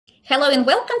Hello and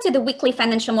welcome to the weekly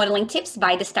financial modeling tips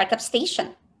by the Startup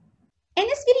Station. In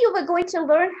this video, we're going to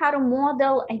learn how to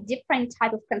model a different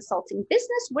type of consulting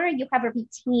business where you have a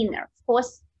retainer. Of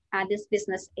course, this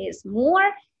business is more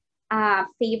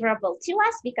favorable to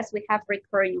us because we have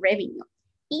recurring revenue.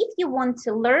 If you want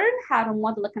to learn how to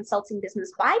model a consulting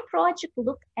business by project,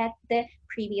 look at the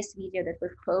previous video that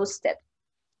we've posted.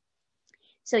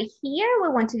 So here we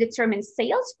want to determine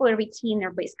sales for a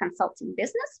retainer-based consulting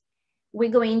business. We're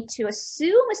going to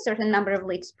assume a certain number of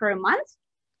leads per month.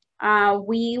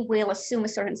 We will assume a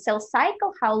certain sales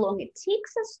cycle, how long it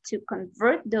takes us to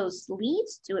convert those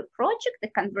leads to a project, the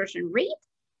conversion rate.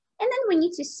 And then we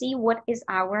need to see what is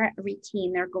our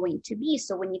retainer going to be.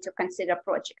 So we need to consider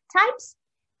project types,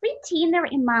 retainer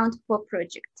amount per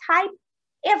project type,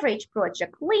 average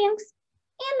project lengths,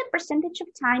 and the percentage of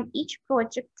time each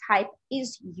project type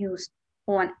is used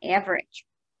on average.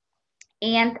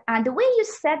 And the way you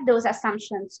set those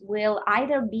assumptions will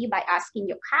either be by asking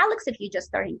your colleagues if you're just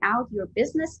starting out your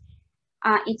business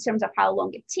in terms of how long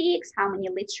it takes, how many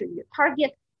leads should you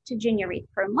target to generate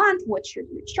per month, what should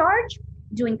you charge,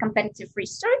 doing competitive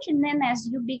research, and then as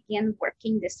you begin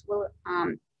working, this will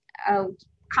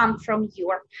come from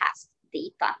your past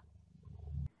data.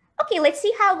 Okay, let's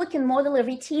see how we can model a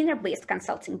retainer-based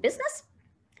consulting business.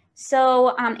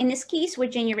 So in this case, we're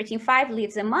generating 5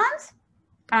 leads a month.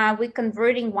 We're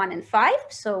converting 1 in 5,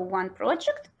 so 1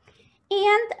 project,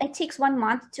 and it takes 1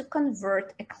 month to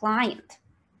convert a client,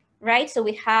 right? So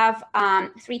we have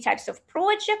 3 types of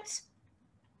projects: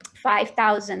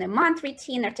 5,000 a month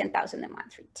retainer, 10,000 a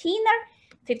month retainer,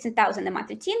 15,000 a month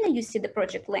retainer. You see the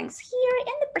project lengths here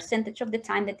and the percentage of the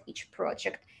time that each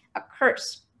project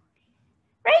occurs,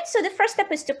 right? So the first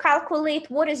step is to calculate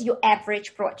what is your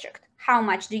average project. How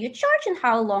much do you charge and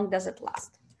how long does it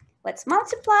last? Let's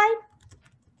multiply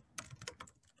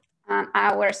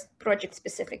our project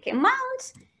specific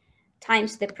amount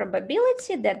times the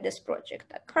probability that this project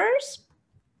occurs.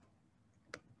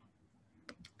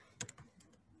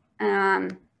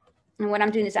 And what I'm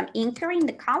doing is I'm anchoring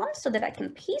the column so that I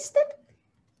can paste it,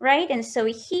 right? And so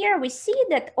here we see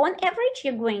that on average,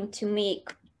 you're going to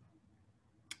make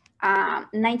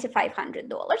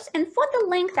 $9,500. And for the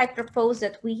length, I propose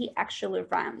that we actually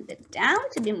round it down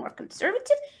to be more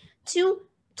conservative to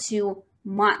 2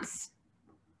 months.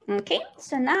 Okay,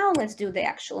 so now let's do the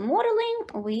actual modeling.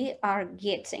 We are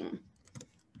getting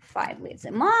 5 leads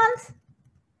a month.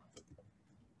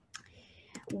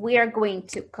 We are going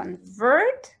to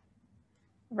convert,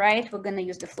 right? We're going to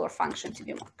use the floor function to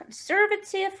be more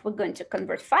conservative. We're going to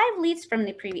convert 5 leads from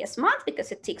the previous month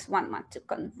because it takes 1 month to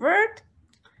convert.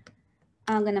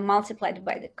 I'm going to multiply it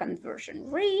by the conversion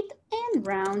rate and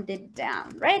round it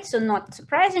down, right? So not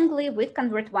surprisingly, we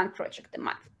convert 1 project a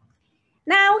month.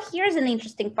 Now, here's an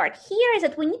interesting part here is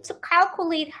that we need to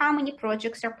calculate how many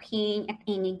projects are paying at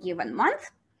any given month,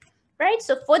 right?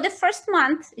 So for the first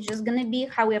month, it's just going to be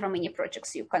however many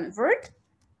projects you convert.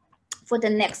 For the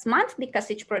next month,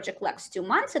 because each project lasts 2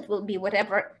 months, it will be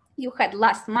whatever you had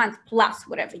last month plus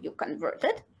whatever you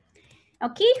converted.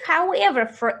 Okay, however,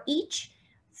 for each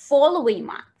following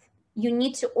month, you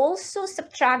need to also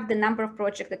subtract the number of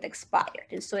projects that expired.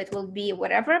 And so it will be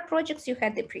whatever projects you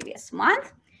had the previous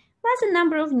month, plus the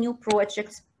number of new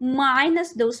projects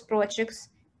minus those projects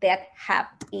that have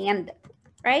ended,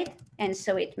 right? And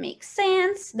so it makes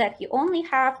sense that you only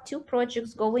have 2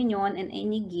 projects going on in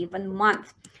any given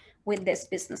month. With this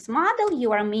business model,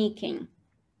 you are making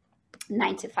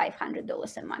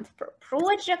 $9,500 a month per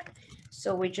project.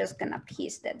 So we're just gonna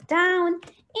paste that down.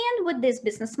 And with this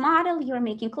business model, you're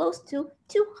making close to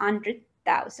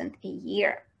 $200,000 a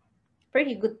year.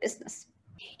 Pretty good business.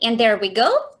 And there we go.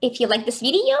 If you like this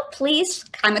video, please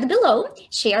comment below,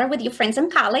 share with your friends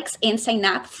and colleagues, and sign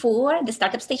up for the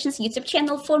Startup Station's YouTube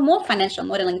channel for more financial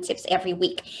modeling tips every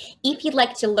week. If you'd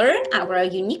like to learn our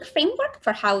unique framework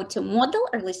for how to model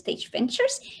early stage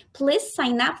ventures, please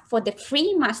sign up for the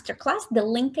free masterclass. The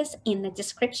link is in the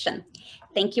description.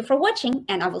 Thank you for watching,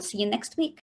 and I will see you next week.